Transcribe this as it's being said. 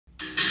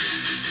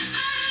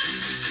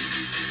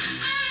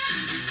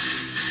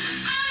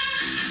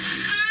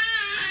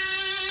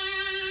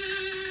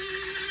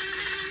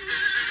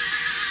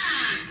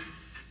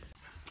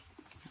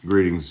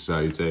Greetings and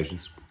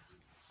salutations.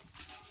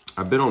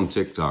 I've been on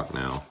TikTok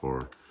now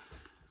for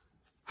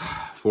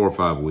 4 or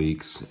 5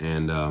 weeks,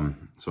 and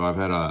so I've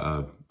had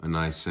a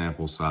nice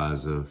sample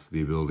size of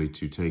the ability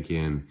to take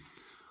in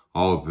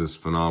all of this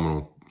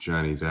phenomenal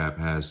Chinese app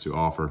has to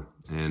offer,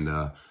 and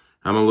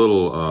I'm a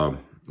little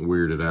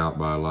weirded out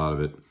by a lot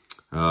of it.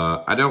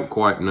 I don't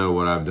quite know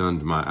what I've done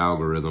to my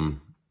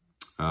algorithm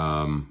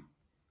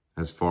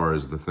as far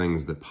as the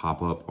things that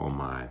pop up on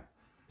my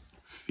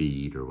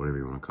feed or whatever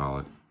you want to call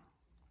it.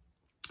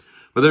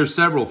 But there's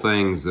several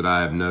things that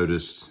I have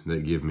noticed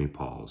that give me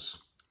pause.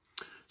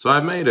 So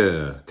I've made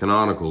a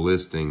canonical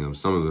listing of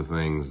some of the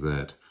things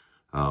that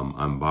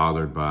I'm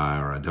bothered by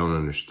or I don't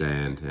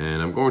understand,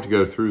 and I'm going to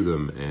go through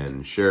them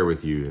and share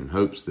with you in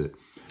hopes that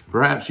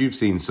perhaps you've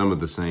seen some of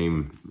the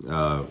same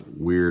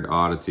weird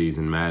oddities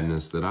and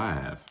madness that I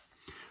have.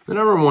 The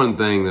number one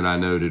thing that I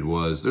noted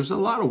was there's a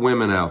lot of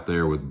women out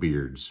there with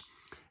beards.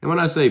 And when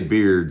I say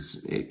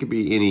beards, it could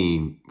be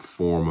any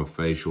form of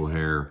facial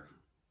hair.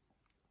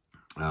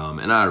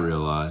 And I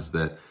realize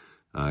that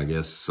I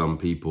guess some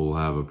people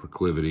have a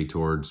proclivity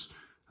towards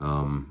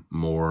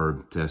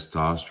more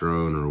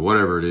testosterone or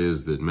whatever it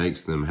is that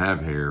makes them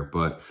have hair.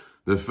 But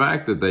the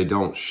fact that they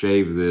don't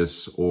shave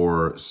this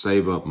or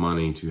save up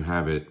money to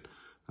have it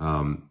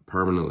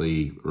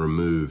permanently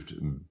removed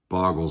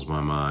boggles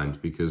my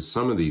mind, because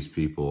some of these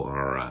people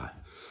are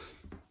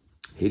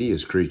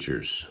hideous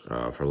creatures,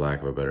 for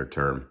lack of a better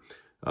term.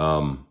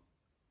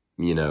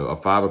 You know, a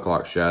 5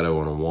 o'clock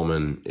shadow on a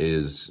woman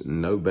is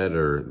no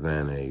better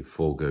than a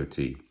full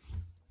goatee.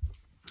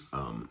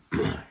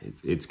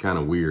 It's kind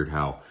of weird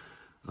how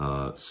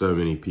so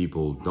many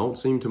people don't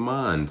seem to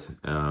mind.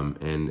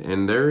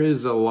 And there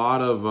is a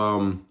lot of,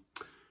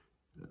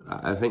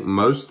 I think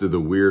most of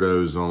the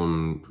weirdos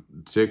on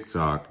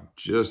TikTok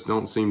just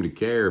don't seem to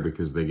care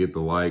because they get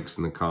the likes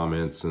and the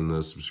comments and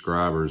the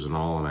subscribers and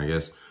all. And I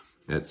guess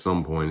at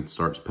some point it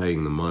starts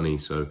paying the money.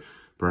 So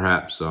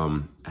perhaps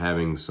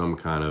having some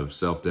kind of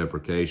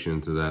self-deprecation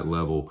to that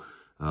level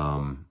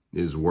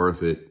is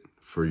worth it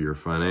for your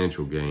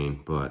financial gain.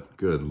 But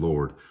good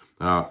Lord.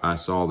 I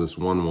saw this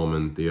one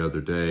woman the other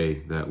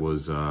day that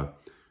was,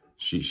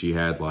 she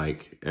had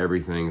like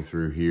everything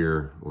through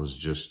here was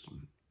just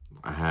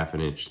a ½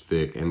 inch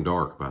thick and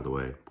dark, by the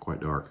way,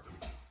 quite dark,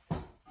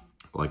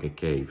 like a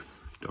cave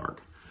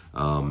dark.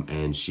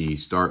 And she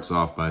starts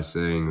off by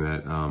saying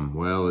that,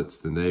 well, it's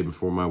the day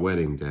before my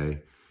wedding day.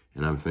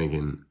 And I'm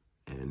thinking,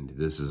 and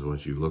this is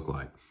what you look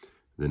like.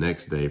 The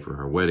next day for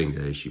her wedding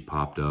day, she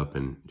popped up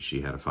and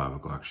she had a 5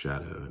 o'clock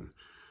shadow.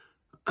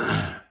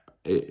 And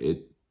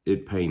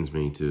it pains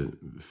me to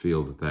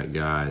feel that that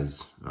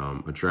guy's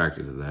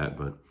attracted to that,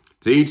 but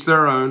to each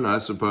their own, I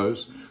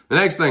suppose. The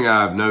next thing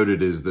I've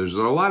noted is there's a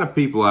lot of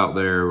people out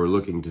there who are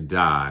looking to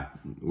die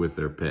with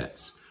their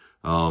pets.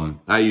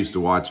 I used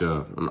to watch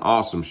an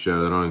awesome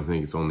show. I don't even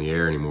think it's on the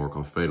air anymore,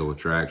 called Fatal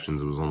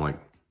Attractions. It was on like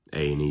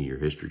A&E or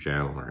History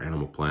Channel or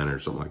Animal Planet or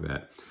something like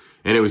that.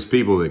 And it was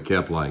people that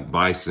kept like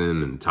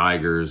bison and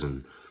tigers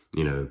and,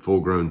 you know,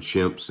 full-grown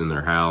chimps in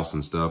their house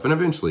and stuff, and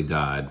eventually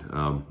died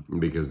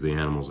because the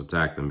animals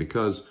attacked them,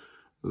 because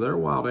they're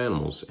wild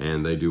animals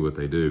and they do what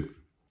they do.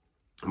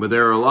 But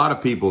there are a lot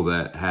of people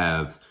that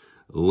have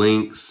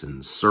lynx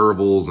and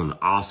servals and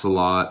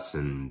ocelots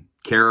and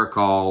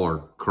caracal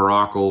or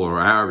caracal or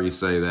however you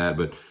say that,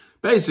 but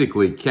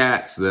basically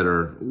cats that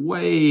are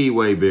way,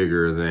 way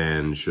bigger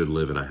than should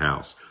live in a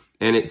house.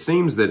 And it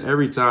seems that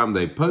every time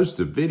they post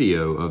a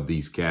video of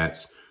these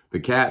cats, the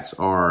cats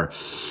are,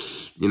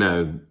 you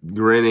know,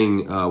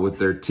 grinning with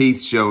their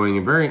teeth showing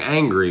and very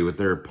angry with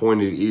their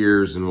pointed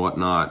ears and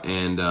whatnot.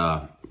 And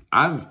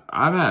I've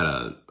had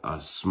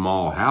a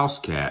small house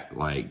cat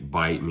like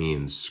bite me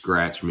and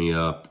scratch me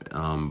up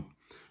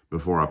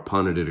before I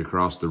punted it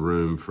across the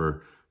room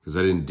because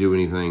I didn't do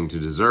anything to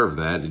deserve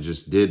that. It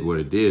just did what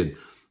it did.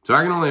 So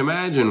I can only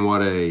imagine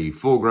what a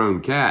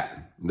full-grown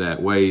cat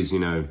that weighs, you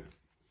know,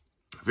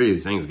 I figure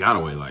these things got to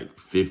weigh like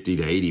 50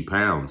 to 80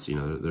 pounds. You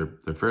know,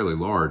 they're fairly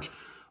large.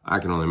 I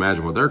can only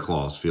imagine what their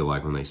claws feel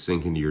like when they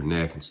sink into your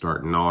neck and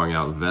start gnawing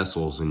out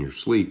vessels in your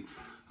sleep.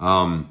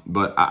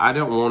 But I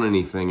don't want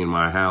anything in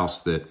my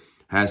house that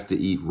has to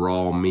eat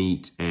raw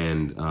meat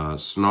and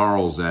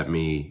snarls at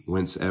me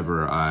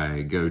whenever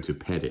I go to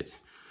pet it.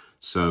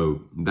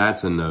 So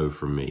that's a no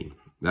for me.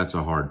 That's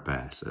a hard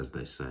pass, as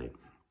they say.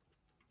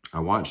 I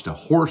watched a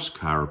horse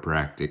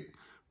chiropractic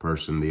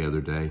person the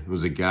other day. It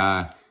was a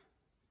guy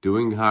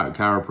doing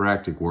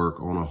chiropractic work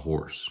on a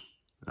horse.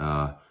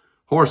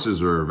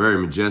 Horses are very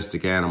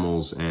majestic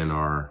animals and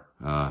are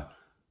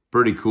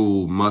pretty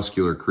cool,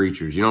 muscular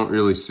creatures. You don't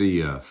really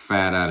see a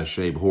fat,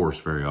 out-of-shape horse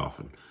very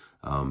often.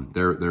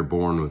 They're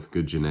born with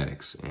good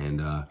genetics,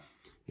 and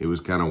it was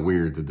kind of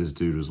weird that this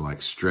dude was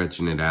like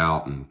stretching it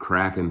out and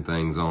cracking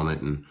things on it,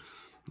 and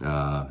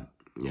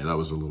yeah, that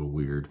was a little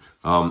weird.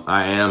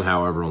 I am,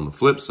 however, on the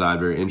flip side,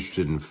 very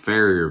interested in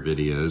farrier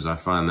videos. I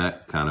find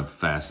that kind of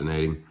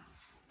fascinating.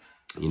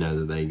 You know,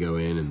 that they go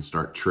in and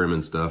start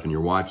trimming stuff, and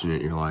you're watching it,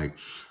 and you're like,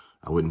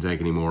 I wouldn't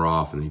take any more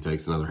off, and he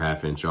takes another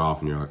 ½ inch off,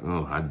 and you're like,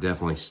 oh, I'd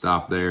definitely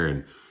stop there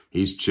and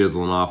he's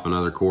chiseling off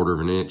another 1/4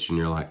 of an inch, and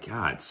you're like,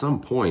 God, at some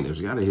point,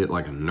 there's got to hit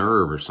like a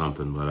nerve or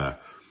something,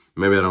 but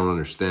maybe I don't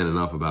understand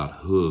enough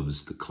about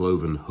hooves, the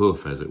cloven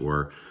hoof, as it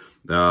were.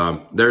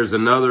 There's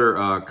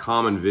another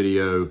common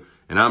video,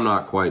 and I'm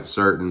not quite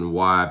certain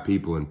why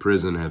people in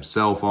prison have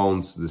cell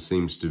phones. This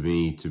seems to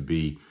me to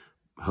be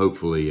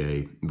hopefully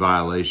a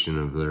violation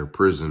of their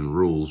prison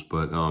rules,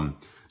 but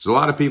there's a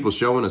lot of people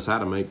showing us how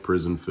to make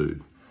prison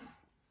food.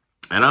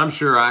 And I'm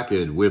sure I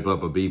could whip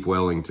up a beef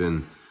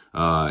Wellington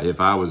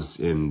if I was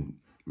in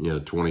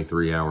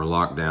 23-hour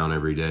lockdown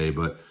every day,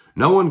 but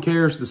no one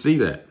cares to see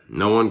that.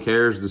 No one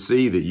cares to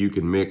see that you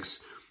can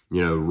mix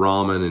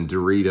ramen and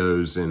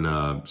Doritos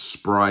and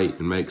Sprite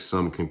and make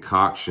some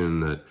concoction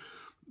that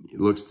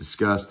looks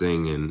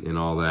disgusting and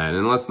all that.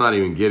 And let's not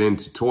even get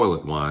into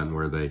toilet wine,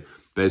 where they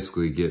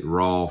basically get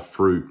raw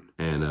fruit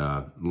and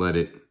let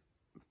it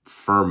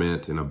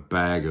ferment in a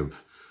bag of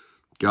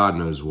God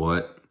knows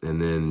what,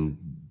 and then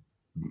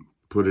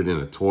put it in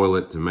a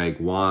toilet to make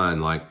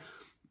wine. Like,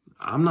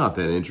 I'm not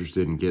that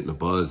interested in getting a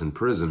buzz in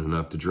prison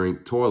enough to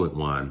drink toilet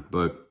wine.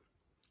 But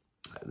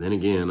then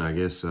again, I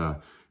guess if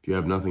you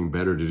have nothing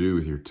better to do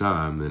with your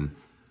time, then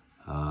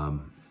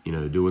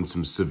doing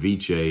some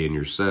ceviche in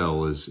your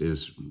cell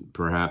is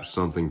perhaps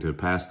something to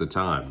pass the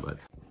time. But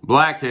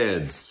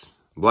blackheads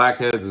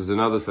is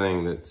another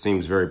thing that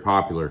seems very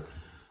popular.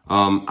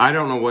 I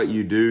don't know what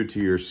you do to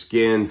your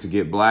skin to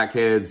get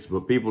blackheads,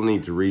 but people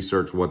need to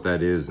research what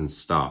that is and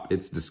stop.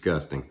 It's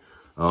disgusting.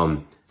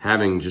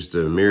 Having just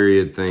a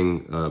myriad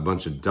thing, a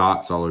bunch of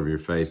dots all over your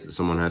face that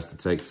someone has to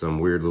take some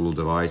weird little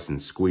device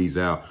and squeeze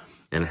out.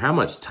 And how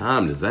much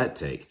time does that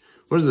take?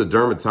 What is a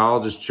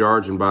dermatologist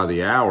charging by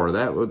the hour?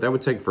 That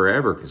would take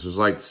forever, because there's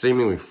like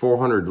seemingly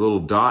 400 little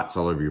dots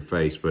all over your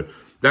face. But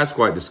that's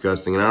quite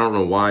disgusting, and I don't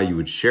know why you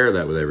would share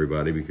that with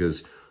everybody,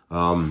 because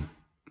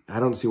I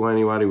don't see why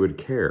anybody would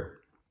care.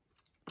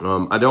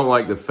 I don't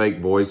like the fake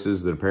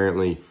voices that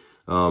apparently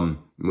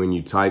when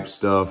you type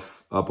stuff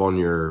up on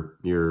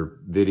your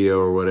video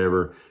or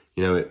whatever,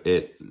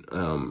 it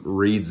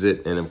reads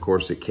it, and of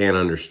course it can't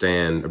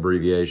understand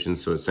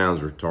abbreviations, so it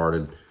sounds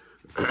retarded.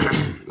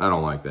 I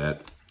don't like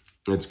that.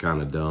 It's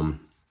kind of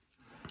dumb.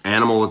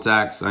 Animal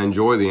attacks. I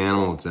enjoy the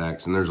animal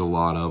attacks, and there's a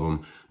lot of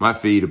them. My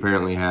feed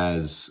apparently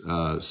has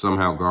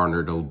somehow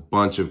garnered a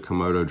bunch of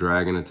Komodo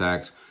dragon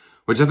attacks,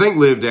 which I think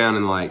live down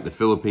in like the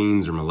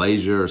Philippines or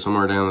Malaysia or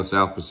somewhere down in the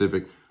South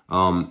Pacific.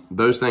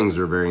 Those things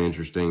are very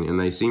interesting, and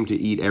they seem to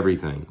eat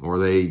everything, or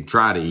they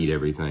try to eat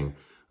everything.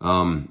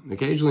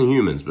 Occasionally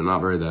humans, but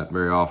not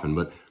very often.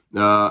 But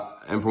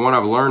and from what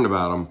I've learned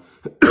about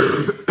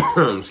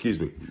them, excuse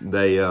me,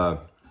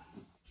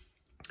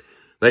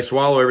 they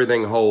swallow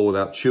everything whole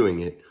without chewing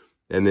it,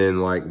 and then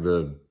like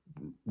the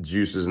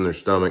juices in their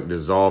stomach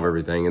dissolve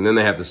everything, and then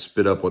they have to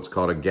spit up what's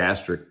called a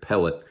gastric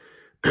pellet,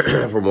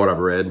 from what I've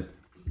read.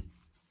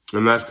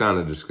 And that's kind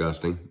of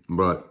disgusting,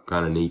 but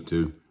kind of neat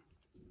too.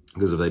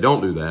 Because if they don't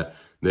do that,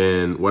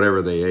 then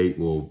whatever they ate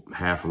will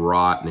half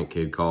rot, and it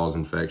could cause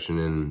infection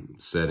and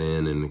set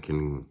in, and it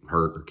can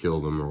hurt or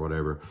kill them or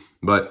whatever.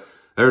 But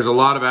there's a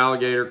lot of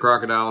alligator,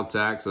 crocodile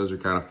attacks. Those are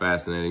kind of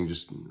fascinating,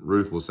 just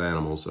ruthless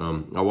animals.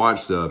 I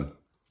watched an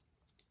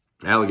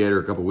alligator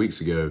a couple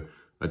weeks ago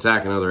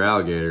attack another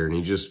alligator, and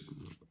he just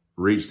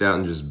reached out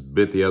and just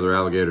bit the other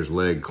alligator's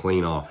leg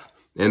clean off.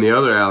 And the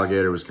other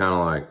alligator was kind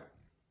of like,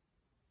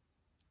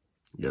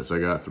 guess I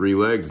got 3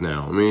 legs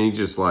now. I mean, he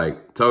just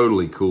like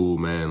totally cool,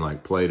 man,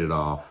 like played it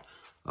off.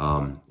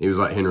 He was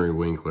like Henry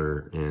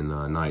Winkler in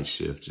Night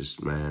Shift.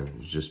 Just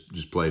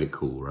played it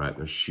cool, right?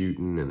 They're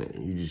shooting,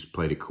 and you just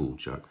played it cool,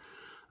 Chuck.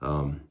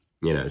 So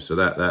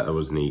that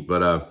was neat.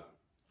 But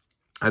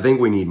I think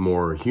we need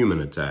more human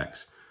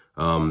attacks.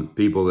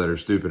 People that are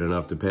stupid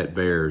enough to pet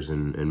bears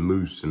and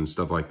moose and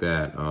stuff like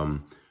that.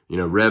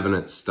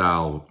 Revenant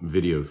style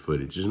video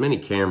footage. As many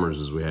cameras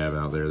as we have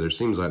out there, there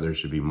seems like there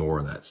should be more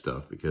of that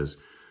stuff, because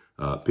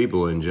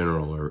people in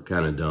general are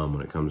kind of dumb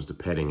when it comes to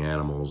petting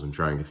animals and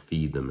trying to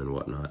feed them and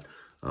whatnot.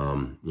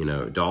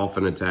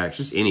 Dolphin attacks,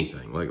 just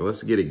anything. Like,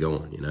 let's get it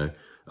going,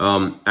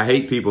 I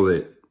hate people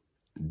that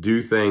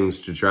do things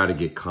to try to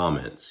get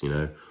comments,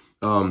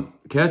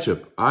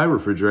 Ketchup, I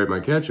refrigerate my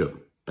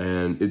ketchup,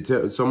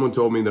 and someone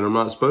told me that I'm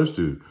not supposed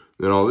to,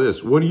 and all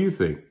this. What do you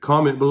think?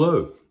 Comment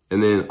below.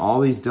 And then all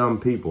these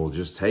dumb people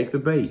just take the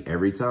bait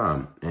every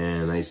time,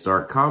 and they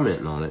start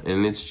commenting on it.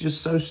 And it's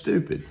just so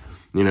stupid.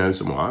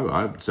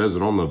 It says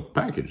it on the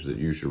package that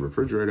you should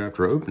refrigerate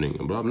after opening.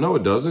 And blah, no,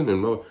 it doesn't.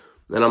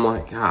 And I'm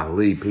like,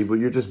 golly, people,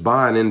 you're just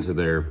buying into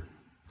their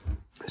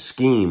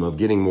scheme of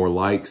getting more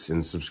likes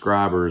and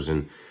subscribers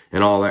and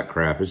all that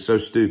crap. It's so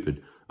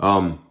stupid.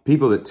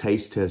 People that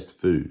taste test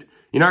food.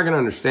 You're not going to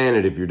understand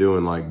it if you're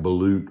doing like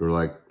balut or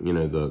like, the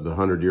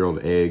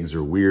 100-year-old eggs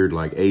or weird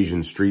like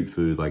Asian street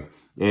food like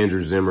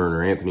Andrew Zimmern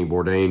or Anthony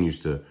Bourdain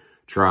used to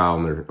try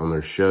on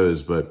their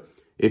shows. But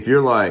if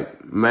you're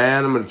like,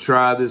 man, I'm going to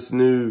try this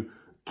new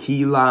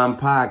key lime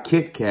pie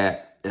Kit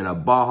Kat and a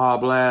Baja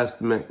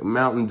Blast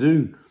Mountain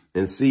Dew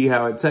and see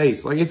how it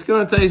tastes. Like, it's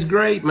going to taste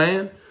great,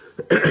 man.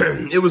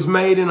 It was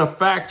made in a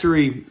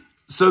factory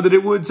so that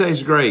it would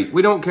taste great.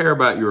 We don't care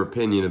about your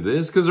opinion of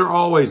this because they're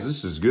always,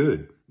 this is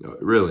good.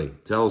 Really,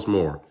 tell us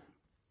more.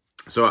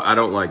 So I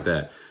don't like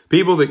that.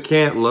 People that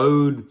can't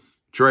load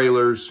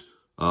trailers,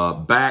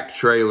 back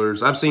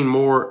trailers. I've seen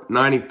more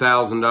 $90,000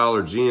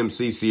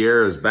 GMC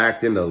Sierras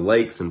backed into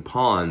lakes and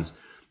ponds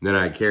than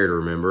I care to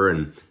remember.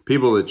 And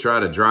people that try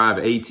to drive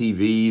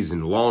ATVs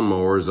and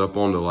lawnmowers up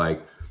onto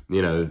like,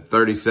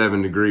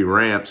 37-degree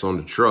ramps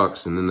onto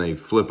trucks, and then they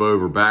flip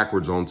over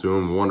backwards onto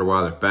them and wonder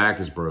why their back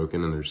is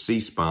broken and their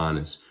C-spine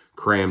is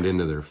crammed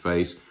into their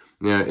face.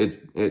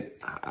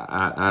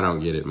 I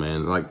don't get it,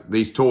 man. Like,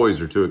 these toys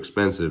are too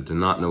expensive to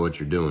not know what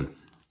you're doing.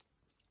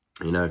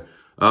 That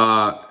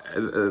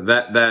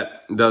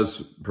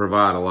does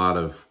provide a lot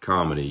of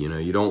comedy.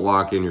 You don't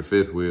lock in your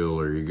fifth wheel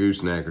or your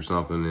gooseneck or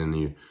something and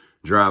you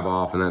drive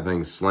off and that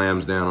thing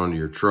slams down onto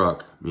your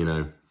truck.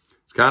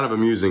 It's kind of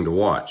amusing to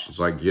watch. It's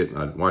like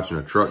watching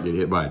a truck get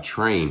hit by a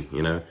train,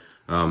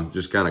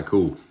 just kind of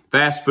cool.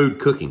 Fast food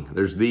cooking.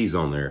 There's these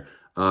on there.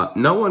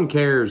 No one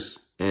cares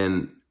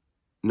and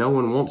no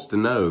one wants to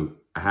know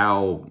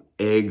how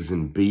eggs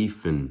and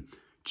beef and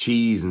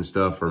cheese and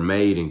stuff are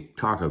made in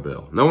Taco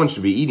Bell. No one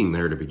should be eating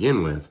there to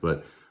begin with,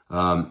 but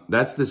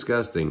that's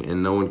disgusting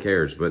and no one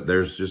cares. But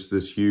there's just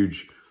this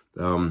huge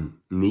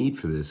need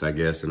for this, I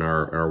guess, in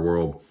our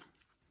world.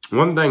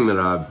 One thing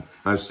that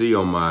I see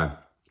on my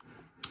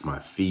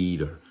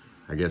feed, or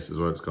I guess is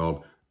what it's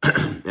called,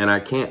 and I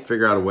can't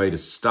figure out a way to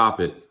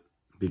stop it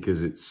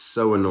because it's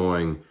so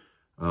annoying.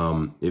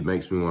 It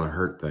makes me want to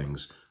hurt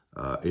things,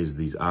 is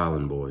these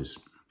island boys.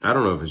 I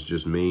don't know if it's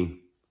just me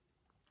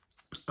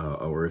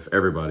or if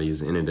everybody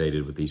is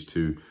inundated with these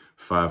two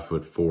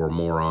 5'4"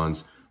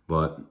 morons,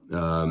 but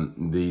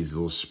these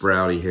little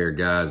sprouty haired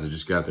guys that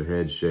just got their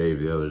heads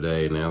shaved the other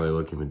day, and now they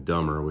look even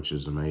dumber, which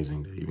is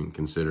amazing to even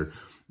consider.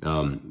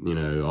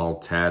 All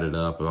tatted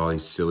up with all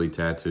these silly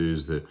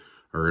tattoos that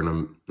are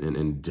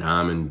and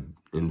diamond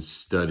and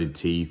studded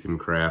teeth and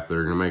crap.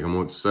 They're going to make them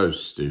look so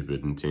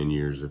stupid in 10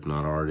 years, if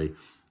not already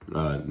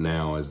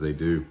now as they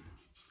do.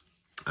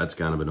 That's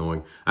kind of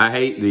annoying. I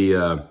hate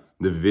the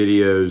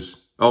videos.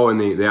 Oh,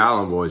 and the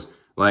Island Boys,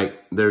 like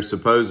they're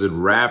supposed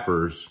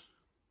rappers,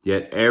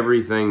 yet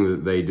everything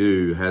that they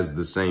do has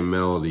the same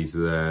melody to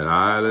that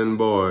Island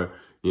Boy.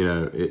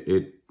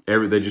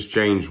 They just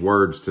change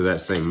words to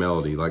that same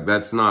melody. Like,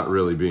 that's not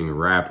really being a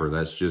rapper.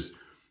 That's just,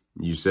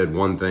 you said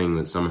one thing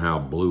that somehow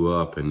blew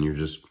up and you're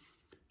just,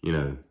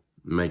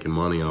 making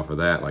money off of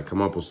that. Like,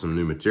 come up with some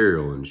new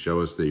material and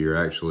show us that you're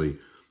actually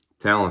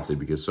talented,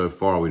 because so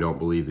far we don't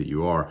believe that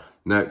you are.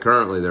 Now,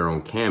 currently they're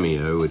on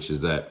Cameo, which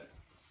is that,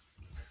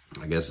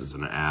 I guess it's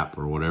an app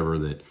or whatever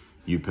that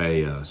you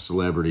pay a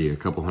celebrity a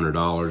couple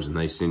 $100 and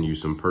they send you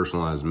some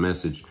personalized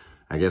message.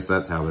 I guess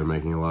that's how they're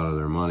making a lot of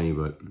their money,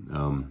 but,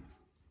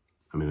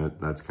 I mean,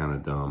 that's kind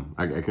of dumb.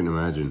 I couldn't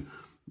imagine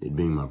it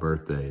being my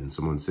birthday and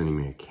someone sending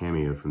me a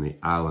cameo from the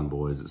Island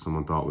Boys that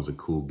someone thought was a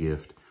cool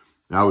gift.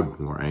 I would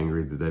be more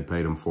angry that they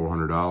paid them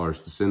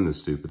 $400 to send this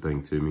stupid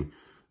thing to me,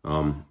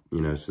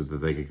 so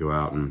that they could go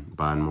out and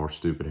buy more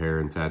stupid hair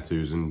and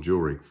tattoos and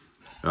jewelry.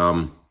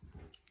 I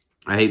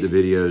hate the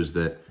videos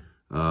that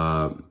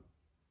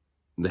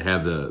they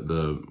have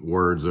the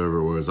words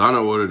over where it's, I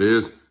know what it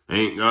is,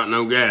 ain't got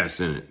no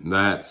gas in it.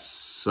 That's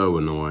so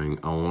annoying.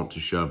 I want to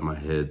shove my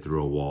head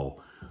through a wall.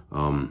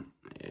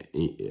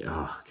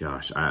 Oh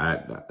gosh,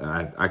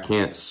 I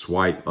can't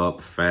swipe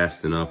up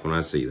fast enough when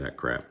I see that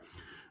crap.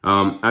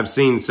 I've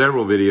seen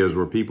several videos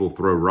where people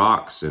throw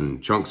rocks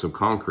and chunks of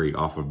concrete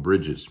off of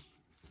bridges.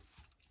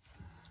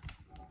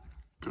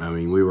 I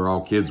mean, we were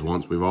all kids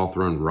once. We've all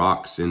thrown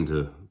rocks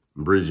into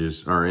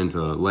bridges or into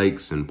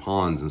lakes and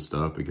ponds and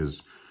stuff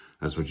because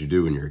that's what you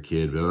do when you're a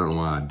kid. But I don't know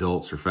why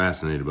adults are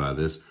fascinated by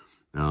this.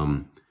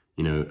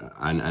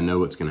 I know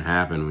what's going to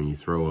happen when you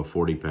throw a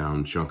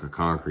 40-pound chunk of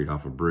concrete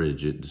off a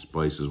bridge. It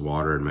displaces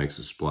water and makes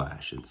a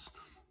splash. It's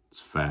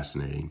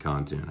fascinating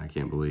content. I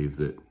can't believe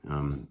that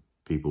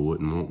people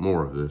wouldn't want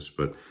more of this,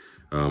 but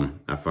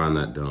I find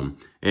that dumb.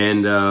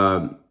 And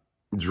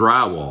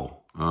drywall.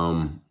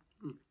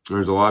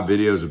 There's a lot of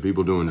videos of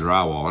people doing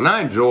drywall, and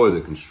I enjoy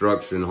the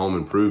construction, home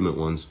improvement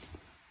ones.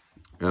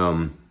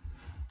 I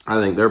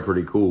think they're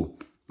pretty cool.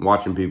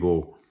 Watching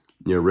people,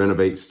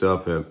 renovate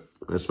stuff,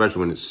 especially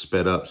when it's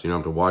sped up, so you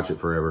don't have to watch it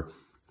forever.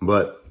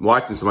 But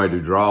watching somebody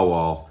do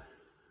drywall,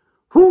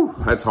 whew,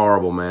 that's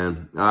horrible,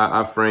 man.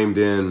 I framed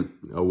in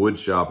a wood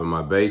shop in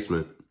my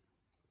basement,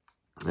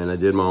 and I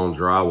did my own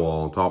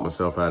drywall and taught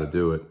myself how to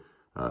do it.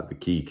 The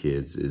key,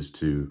 kids, is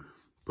to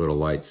put a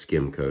light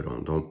skim coat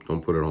on.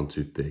 Don't put it on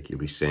too thick. You'll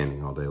be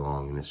sanding all day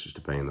long, and it's just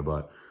a pain in the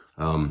butt.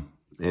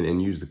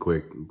 And use the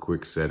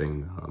quick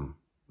setting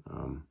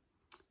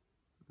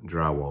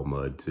drywall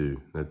mud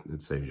too.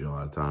 That saves you a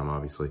lot of time,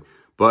 obviously.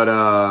 But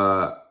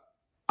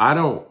I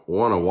don't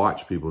want to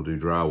watch people do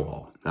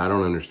drywall. I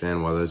don't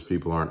understand why those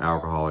people aren't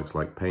alcoholics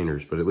like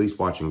painters, but at least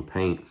watching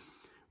paint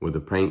with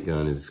a paint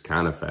gun is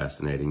kind of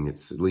fascinating.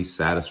 It's at least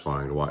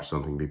satisfying to watch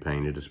something be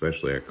painted,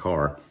 especially a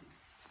car.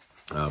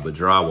 But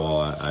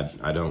drywall,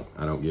 I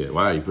don't get.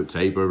 Wow, you put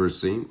tape over a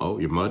seam. Oh,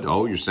 you're mud.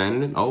 Oh, you're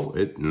sanding it. Oh,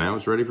 now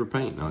it's ready for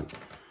paint.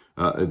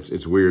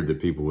 It's weird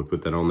that people would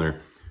put that on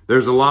there.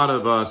 There's a lot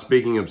of,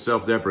 speaking of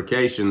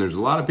self-deprecation, there's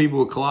a lot of people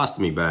with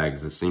colostomy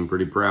bags that seem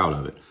pretty proud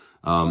of it.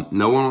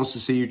 No one wants to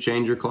see you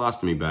change your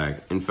colostomy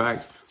bag. In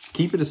fact,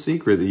 keep it a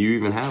secret that you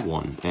even have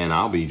one, and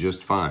I'll be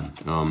just fine.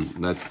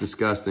 That's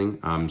disgusting.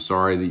 I'm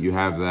sorry that you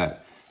have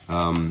that,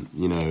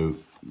 you know,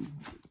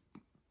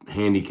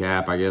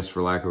 handicap, I guess,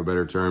 for lack of a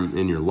better term,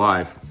 in your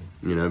life,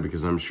 you know,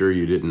 because I'm sure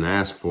you didn't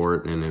ask for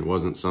it and it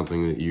wasn't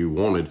something that you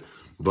wanted.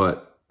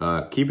 But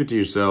keep it to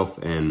yourself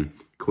and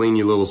clean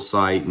your little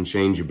site and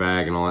change your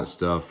bag and all that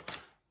stuff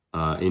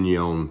in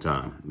your own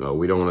time.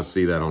 We don't want to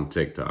see that on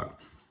TikTok.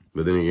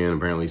 But then again,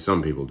 apparently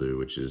some people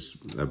do,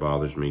 that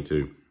bothers me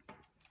too.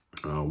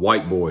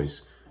 White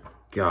boys,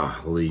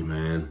 golly,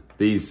 man.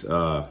 These,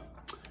 and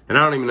I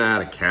don't even know how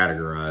to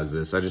categorize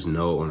this. I just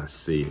know it when I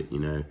see it, you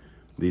know.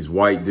 These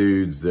white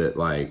dudes that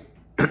like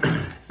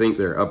think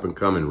they're up and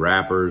coming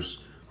rappers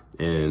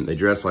and they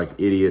dress like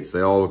idiots.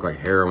 They all look like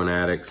heroin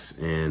addicts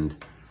and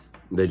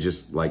they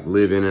just like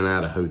live in and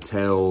out of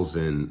hotels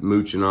and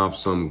mooching off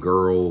some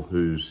girl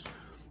who's,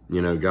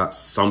 you know, got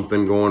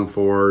something going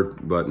for her,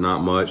 but not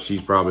much.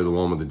 She's probably the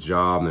one with the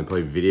job, and they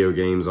play video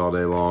games all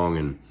day long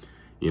and,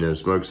 you know,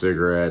 smoke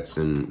cigarettes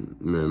and,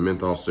 you know,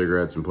 menthol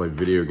cigarettes and play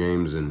video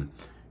games and,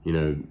 you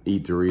know,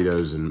 eat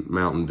Doritos and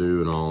Mountain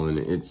Dew and all. And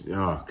it's,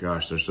 oh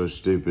gosh, they're so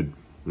stupid.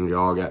 And they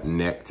all got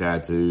neck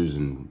tattoos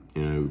and,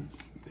 you know,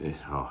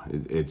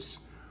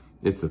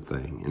 it's a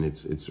thing, and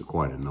it's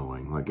quite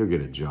annoying. Like, go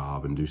get a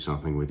job and do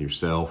something with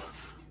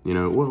yourself. You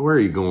know, where are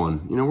you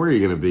going? You know, where are you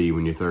going to be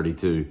when you're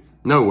 32?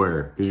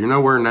 Nowhere, because you're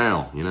nowhere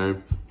now, you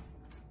know?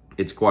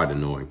 It's quite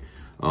annoying.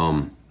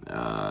 One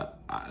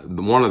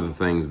of the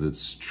things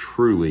that's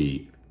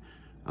truly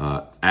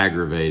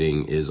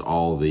aggravating is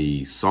all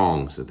the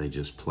songs that they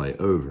just play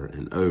over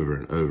and over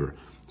and over.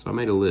 So I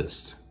made a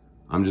list.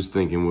 I'm just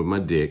thinking with my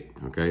dick,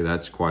 okay,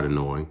 that's quite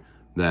annoying.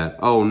 That,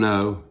 oh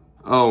no,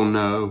 oh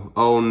no,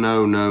 oh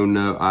no, no,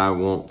 no, I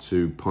want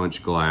to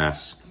punch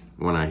glass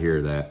when I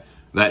hear that.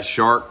 That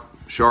shark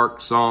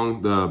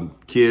song, the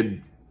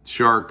kid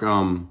shark,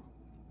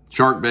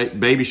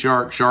 baby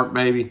shark, shark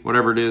baby,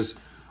 whatever it is.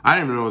 I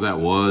didn't even know what that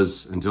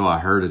was until I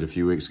heard it a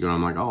few weeks ago. And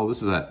I'm like, oh,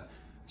 this is that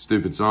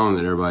stupid song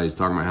that everybody's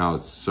talking about how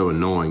it's so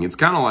annoying. It's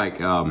kind of like,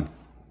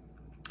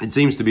 it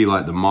seems to be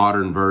like the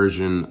modern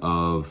version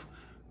of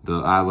the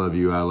I Love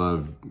You, I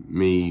Love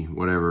Me,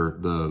 whatever,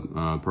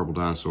 the purple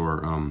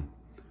dinosaur,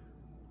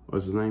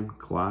 what's his name?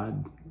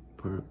 Clyde?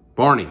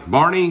 Barney,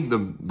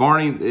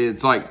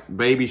 it's like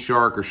Baby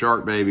Shark or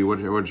Shark Baby,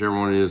 whichever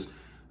one it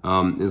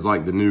is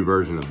like the new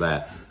version of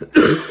that.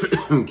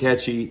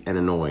 Catchy and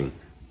annoying.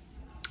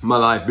 My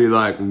life be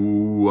like,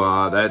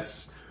 ooh,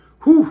 that's,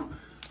 whew.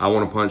 I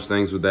want to punch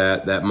things with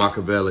that. That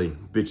Machiavelli,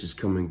 bitches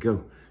come and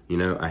go. You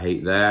know, I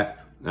hate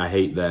that. I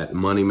hate that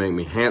Money Make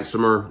Me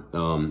Handsomer.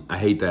 I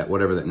hate that,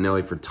 whatever that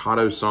Nelly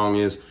Furtado song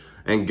is.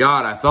 And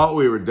God, I thought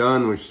we were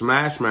done with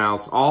Smash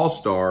Mouth's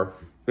All-Star,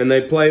 and they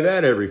play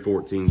that every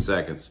 14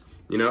 seconds.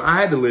 You know, I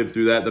had to live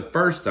through that the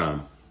first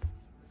time.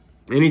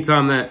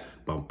 Anytime that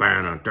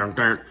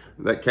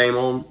came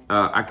on,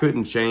 I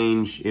couldn't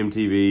change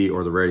MTV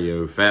or the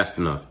radio fast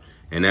enough.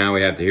 And now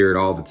we have to hear it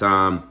all the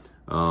time.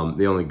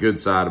 The only good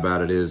side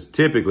about it is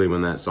typically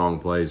when that song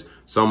plays,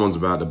 someone's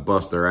about to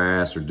bust their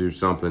ass or do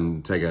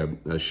something, take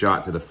a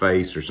shot to the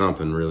face or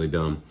something really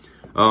dumb.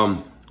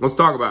 Let's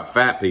talk about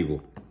fat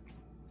people.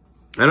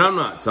 And I'm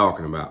not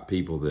talking about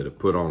people that have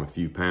put on a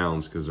few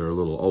pounds because they're a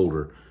little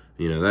older.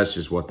 You know, that's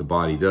just what the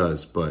body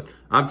does. But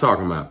I'm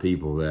talking about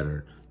people that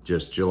are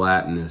just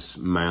gelatinous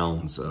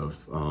mounds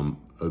of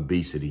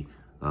obesity.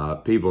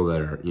 People that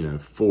are, you know,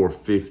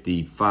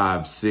 450,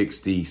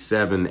 560,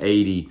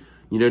 780,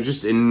 you know,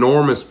 just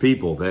enormous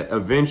people that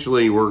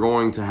eventually we're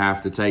going to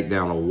have to take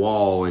down a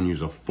wall and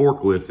use a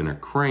forklift and a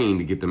crane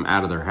to get them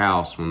out of their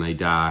house when they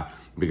die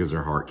because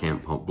their heart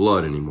can't pump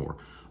blood anymore.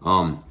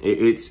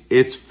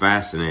 It's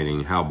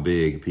fascinating how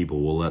big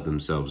people will let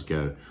themselves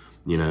go.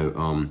 You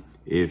know,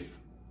 if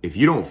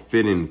you don't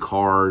fit in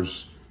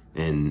cars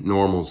and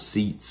normal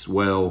seats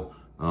well,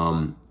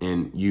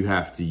 and you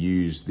have to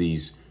use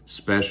these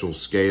special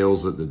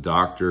scales at the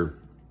doctor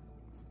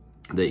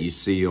that you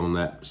see on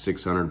that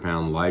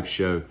 600-pound life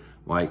show,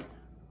 like,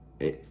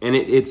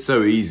 it's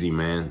so easy,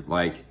 man.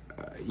 Like,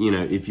 you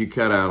know, if you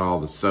cut out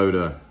all the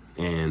soda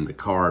and the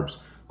carbs,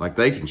 like,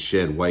 they can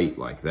shed weight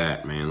like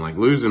that, man. Like,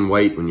 losing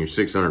weight when you're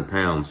 600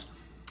 pounds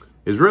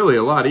is really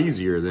a lot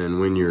easier than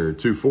when you're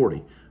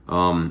 240,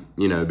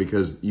 you know,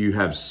 because you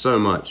have so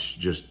much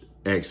just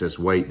excess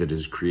weight that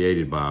is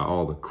created by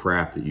all the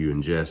crap that you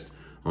ingest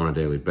on a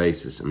daily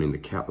basis. I mean, the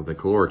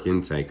caloric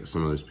intake of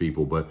some of those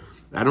people, but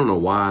I don't know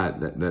why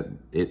that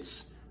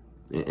it's,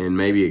 and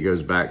maybe it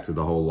goes back to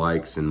the whole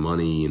likes and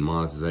money and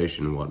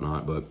monetization and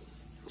whatnot, but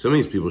some of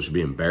these people should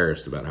be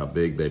embarrassed about how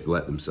big they've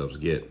let themselves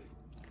get.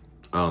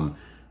 And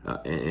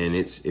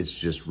it's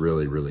just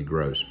really, really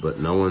gross, but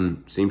no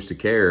one seems to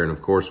care. And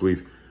of course,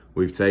 we've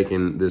we've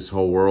taken this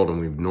whole world and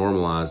we've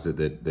normalized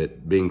it,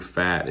 that being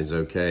fat is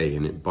okay.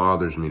 And it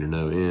bothers me to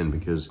no end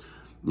because,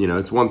 you know,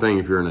 it's one thing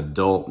if you're an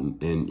adult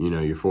and you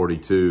know, you're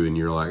 42 and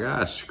you're like,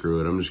 ah,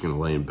 screw it, I'm just going to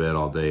lay in bed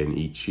all day and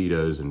eat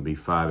Cheetos and be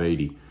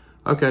 580.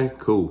 Okay,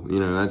 cool. You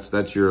know,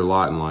 that's your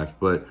lot in life.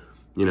 But,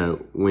 you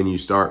know, when you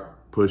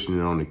start pushing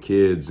it on the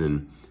kids,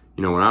 and,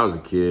 you know, when I was a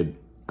kid,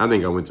 I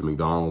think I went to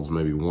McDonald's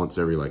maybe once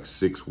every like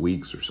 6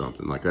 weeks or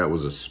something. Like that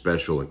was a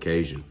special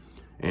occasion.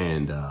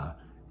 And,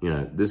 you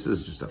know, this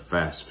is just a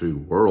fast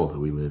food world that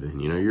we live in.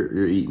 You know,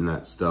 you're eating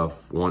that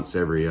stuff once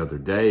every other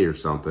day or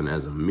something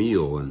as a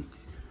meal. And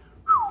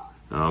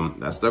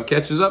that stuff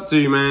catches up to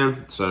you,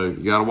 man. So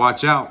you got to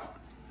watch out.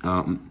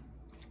 You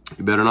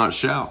better not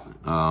shout.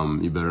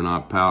 You better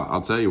not pout.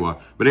 I'll tell you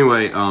what. But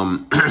anyway,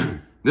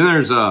 then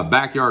there's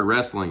backyard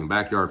wrestling,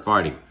 backyard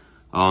fighting.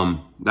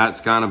 That's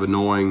kind of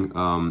annoying.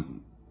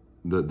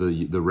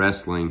 The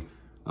wrestling.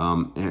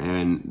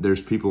 And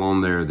there's people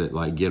on there that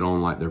like get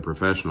on like they're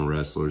professional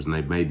wrestlers, and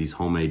they've made these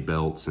homemade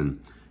belts and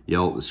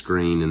yell at the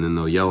screen, and then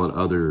they'll yell at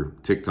other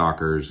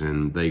TikTokers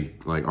and they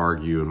like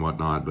argue and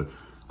whatnot. But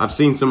I've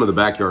seen some of the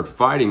backyard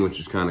fighting, which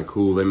is kind of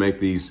cool. They make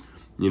these,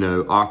 you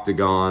know,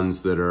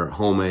 octagons that are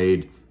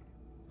homemade,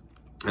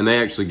 and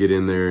they actually get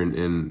in there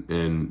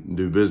and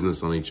do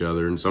business on each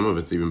other. And some of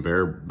it's even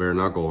bare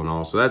knuckle and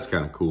all. So that's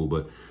kind of cool.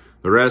 But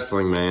the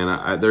wrestling,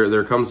 man,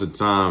 there comes a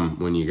time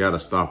when you got to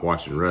stop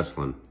watching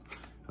wrestling.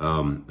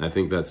 I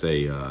think that's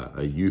a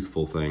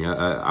youthful thing.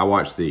 I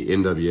watched the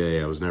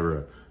NWA. I was never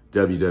a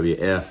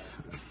WWF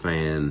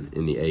fan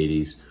in the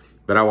 80s,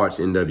 but I watched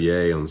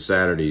NWA on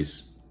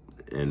Saturdays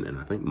and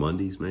I think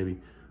Mondays maybe.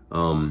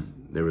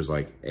 There was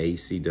like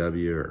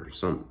ACW or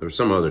there was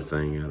some other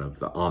thing out of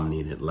the Omni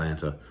in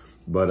Atlanta.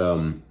 But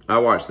I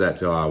watched that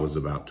till I was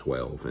about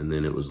 12, and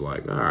then it was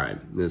like, all right,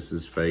 this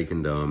is fake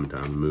and dumb,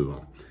 time to move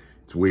on.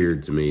 It's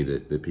weird to me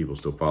that people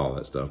still follow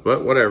that stuff,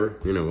 but whatever,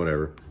 you know,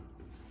 whatever.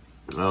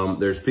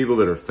 There's people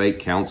that are fake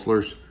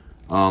counselors.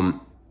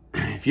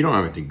 If you don't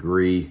have a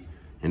degree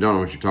and don't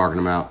know what you're talking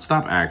about,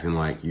 stop acting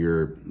like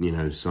you're, you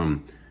know,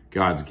 some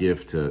God's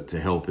gift to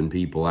helping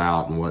people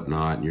out and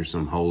whatnot. And you're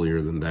some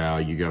holier than thou.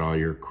 You got all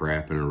your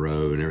crap in a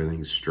row and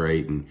everything's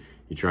straight and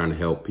you're trying to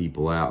help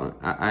people out.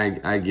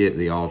 I get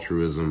the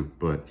altruism,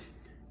 but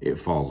it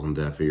falls on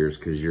deaf ears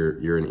because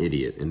you're an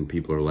idiot and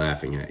people are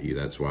laughing at you.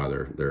 That's why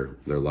they're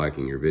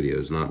liking your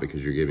videos, not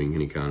because you're giving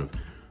any kind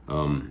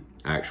of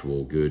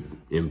actual good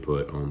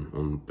input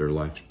on their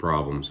life's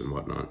problems and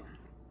whatnot.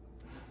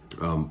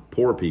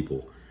 Poor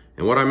people.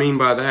 And what I mean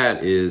by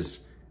that is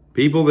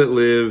people that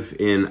live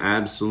in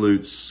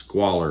absolute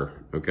squalor,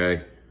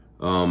 okay?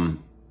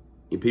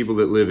 People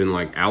that live in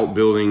like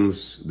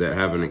outbuildings that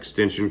have an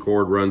extension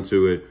cord run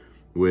to it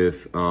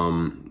with,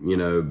 you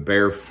know,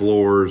 bare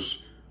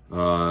floors.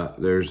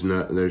 There's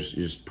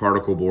just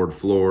particle board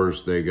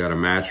floors. They got a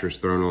mattress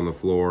thrown on the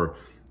floor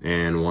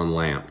and one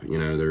lamp. You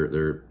know,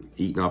 they're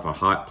eating off a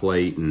hot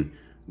plate, and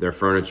their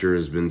furniture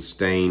has been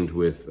stained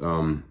with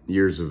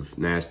years of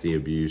nasty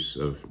abuse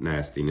of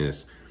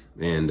nastiness.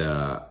 And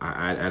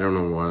I don't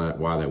know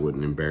why that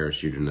wouldn't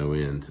embarrass you to no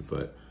end,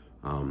 but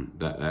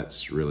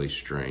that's really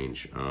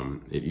strange.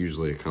 It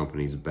usually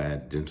accompanies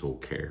bad dental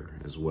care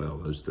as well.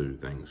 Those two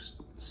things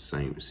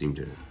seem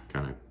to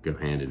kind of go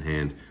hand in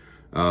hand.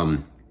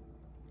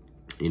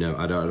 You know,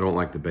 I don't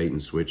like the bait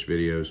and switch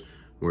videos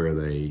where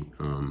they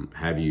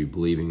have you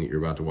believing that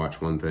you're about to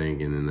watch one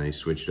thing and then they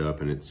switch it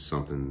up and it's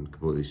something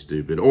completely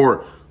stupid.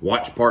 Or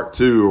watch part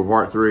 2 or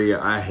part 3.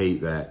 I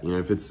hate that. You know,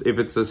 if it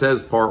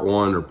says part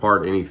 1 or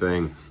part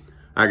anything,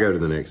 I go to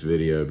the next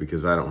video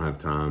because I don't have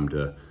time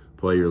to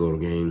play your little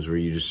games where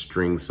you just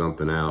string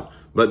something out.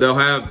 But they'll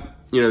have,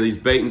 you know, these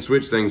bait and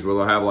switch things where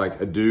they'll have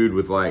like a dude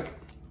with like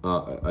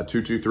a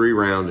 223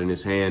 round in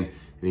his hand,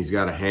 and he's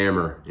got a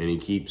hammer and he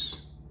keeps,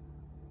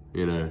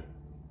 you know,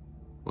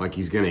 like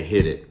he's gonna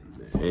hit it.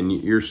 And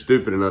you're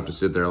stupid enough to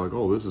sit there like,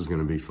 oh, this is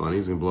gonna be funny.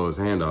 He's gonna blow his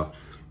hand off.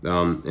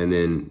 And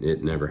then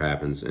it never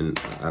happens. And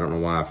I don't know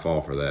why I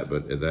fall for that,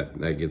 but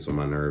that gets on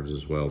my nerves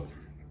as well.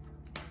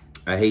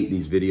 I hate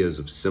these videos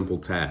of simple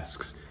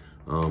tasks.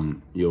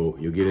 You'll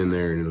get in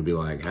there and it'll be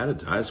like, how to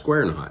tie a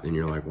square knot. And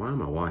you're like, why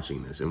am I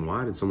watching this? And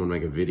why did someone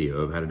make a video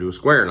of how to do a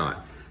square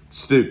knot?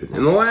 Stupid.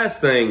 And the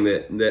last thing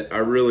that I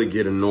really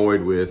get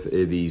annoyed with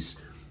are these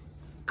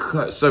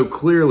so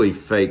clearly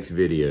faked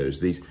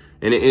videos.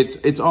 And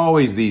it's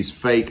always these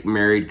fake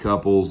married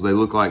couples. They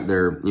look like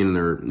they're in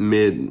their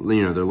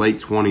their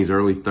late 20s,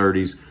 early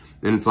 30s.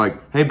 And it's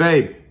like, hey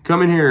babe,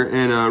 come in here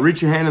and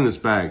reach your hand in this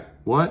bag.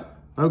 What?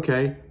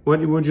 Okay. What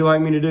would you like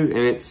me to do? And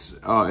it's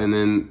and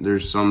then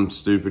there's some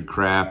stupid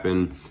crap,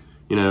 and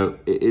you know,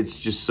 it's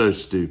just so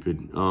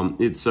stupid.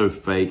 It's so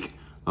fake.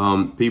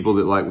 People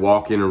that like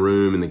walk in a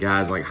room and the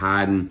guy's like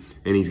hiding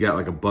and he's got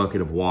like a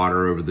bucket of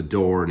water over the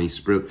door and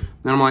he's and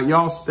I'm like,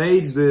 y'all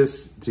stage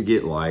this to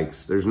get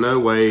likes. There's no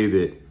way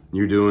that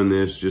you're doing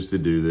this just to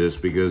do this,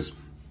 because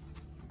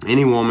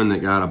any woman that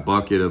got a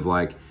bucket of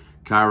like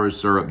Cairo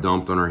syrup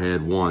dumped on her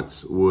head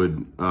once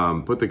would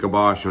put the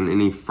kibosh on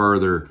any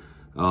further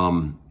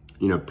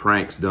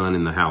pranks done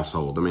in the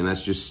household. I mean,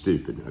 that's just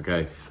stupid,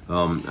 okay?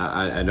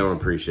 I don't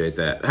appreciate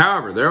that.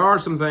 However, there are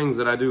some things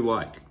that I do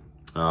like.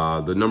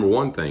 The number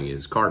one thing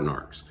is cart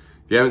narcs.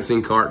 If you haven't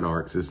seen cart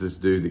narcs, it's this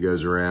dude that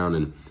goes around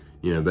and,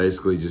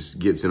 basically just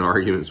gets in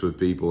arguments with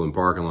people in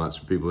parking lots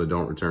for people that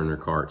don't return their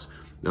carts.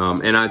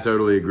 And I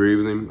totally agree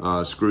with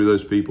him. Screw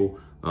those people.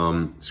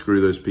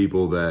 Screw those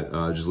people that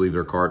just leave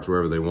their carts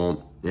wherever they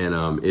want.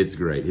 And it's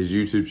great. His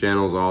YouTube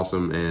channel is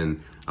awesome,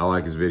 and I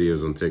like his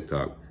videos on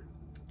TikTok.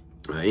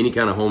 Any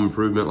kind of home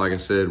improvement, like I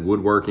said,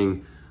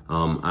 woodworking,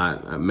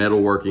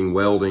 metalworking,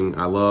 welding.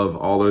 I love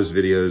all those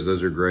videos.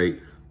 Those are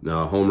great.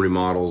 Home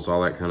remodels,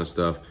 all that kind of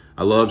stuff.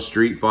 I love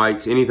street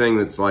fights. Anything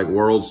that's like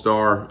World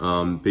Star.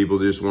 People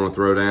just want to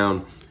throw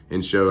down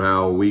and show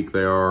how weak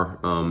they are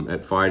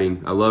at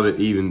fighting. I love it,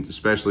 even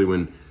especially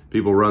when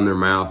people run their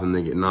mouth and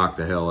they get knocked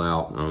the hell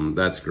out.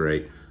 That's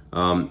great.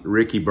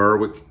 Ricky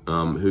Berwick,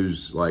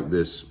 who's like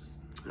this,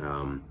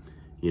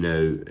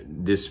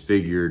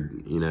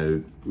 disfigured,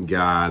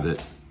 guy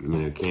that,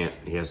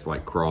 he has to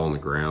like crawl on the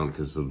ground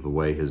because of the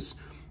way his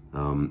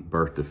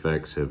birth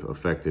defects have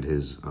affected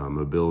his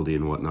mobility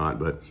and whatnot.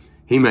 But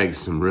he makes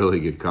some really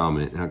good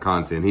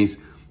content.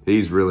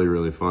 He's really,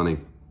 really funny.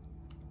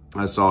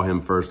 I saw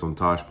him first on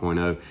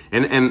Tosh.0.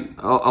 And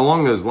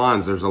along those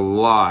lines, there's a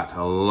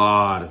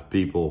lot of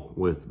people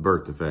with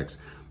birth defects.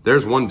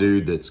 There's one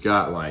dude that's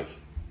got like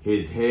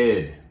his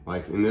head,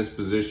 like in this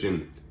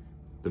position,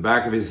 the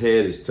back of his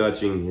head is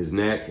touching his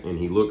neck and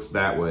he looks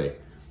that way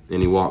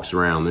and he walks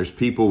around. There's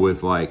people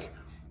with like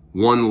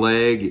one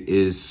leg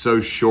is so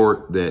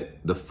short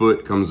that the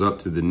foot comes up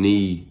to the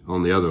knee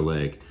on the other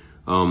leg.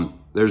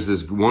 There's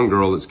this one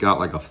girl that's got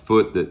like a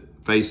foot that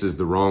faces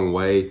the wrong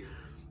way,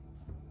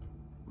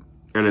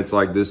 and it's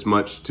like this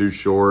much too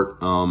short.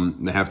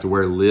 They have to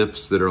wear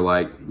lifts that are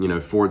like,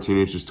 14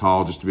 inches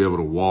tall just to be able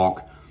to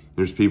walk.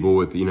 There's people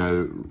with,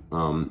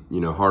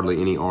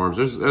 hardly any arms.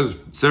 There's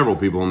several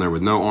people in there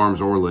with no arms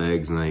or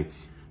legs, and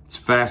it's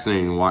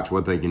fascinating to watch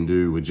what they can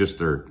do with just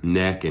their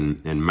neck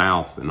and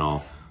mouth and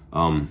all.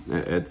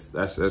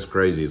 That's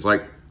crazy. It's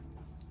like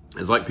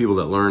people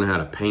that learn how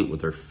to paint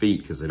with their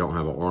feet because they don't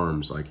have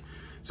arms. Like,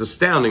 it's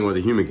astounding what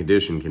the human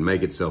condition can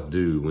make itself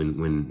do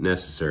when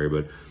necessary.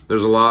 But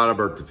there's a lot of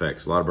birth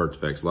defects, a lot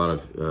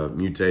of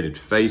mutated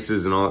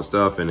faces and all that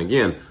stuff. And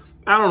again,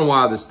 I don't know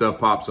why this stuff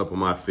pops up on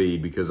my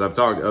feed, because I've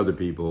talked to other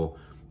people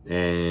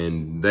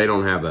and they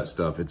don't have that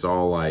stuff. It's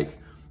all like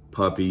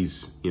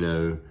puppies,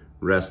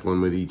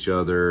 wrestling with each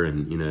other,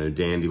 and,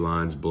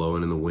 dandelions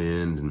blowing in the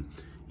wind,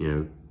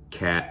 and,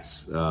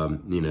 cats,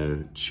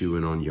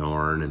 chewing on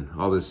yarn and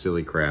all this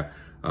silly crap.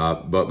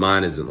 But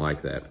mine isn't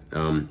like that.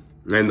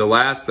 And the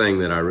last thing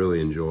that I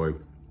really enjoy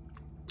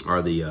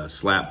are the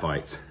slap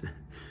fights.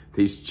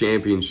 These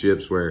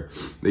championships where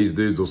these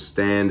dudes will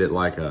stand at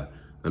like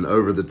an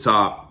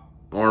over-the-top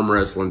arm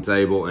wrestling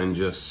table and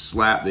just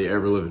slap the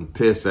ever-living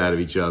piss out of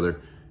each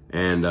other.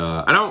 And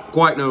I don't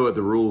quite know what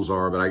the rules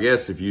are, but I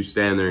guess if you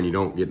stand there and you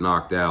don't get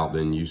knocked out,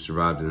 then you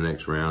survive to the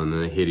next round, and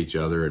then they hit each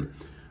other. And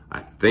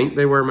I think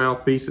they wear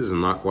mouthpieces.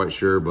 I'm not quite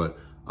sure, but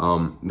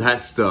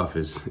that stuff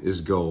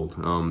is gold.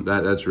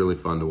 That's really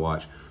fun to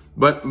watch.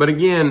 But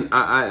again,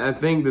 I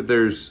think that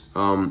there's,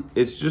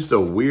 it's just a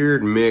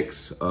weird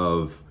mix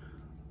of,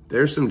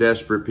 there's some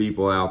desperate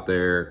people out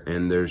there,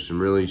 and there's some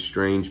really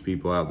strange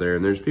people out there,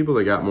 and there's people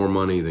that got more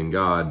money than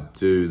God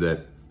too,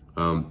 that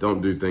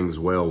don't do things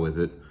well with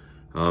it.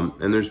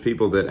 And there's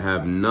people that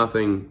have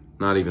nothing,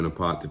 not even a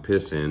pot to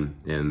piss in,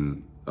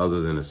 and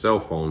other than a cell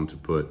phone to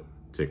put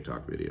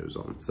TikTok videos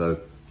on.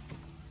 So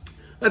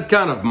that's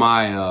kind of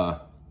my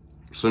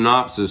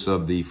synopsis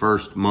of the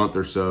first month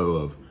or so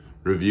of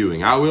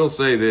reviewing. I will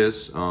say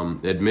this,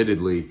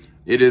 admittedly,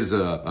 it is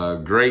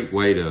a great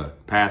way to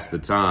pass the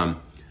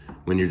time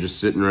when you're just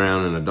sitting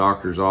around in a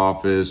doctor's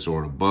office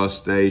or a bus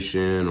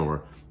station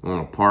or on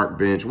a park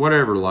bench,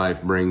 whatever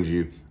life brings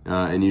you,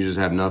 and you just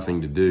have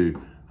nothing to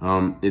do.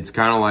 It's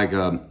kind of like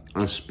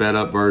a sped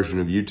up version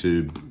of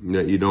YouTube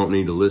that you don't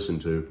need to listen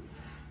to.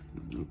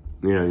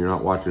 You're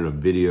not watching a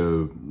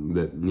video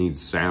that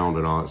needs sound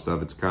and all that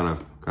stuff. It's kind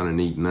of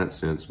neat in that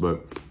sense.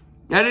 But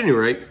at any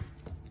rate,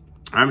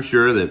 I'm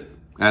sure that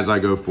as I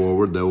go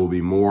forward, there will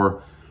be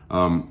more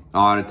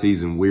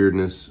oddities and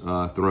weirdness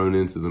thrown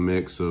into the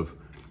mix of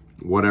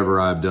whatever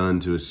I've done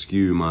to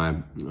eschew my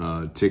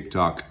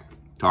TikTok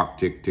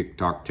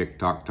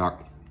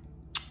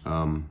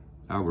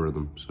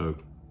algorithm. So,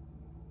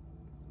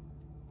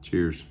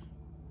 cheers.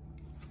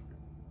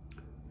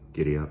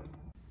 Giddy up.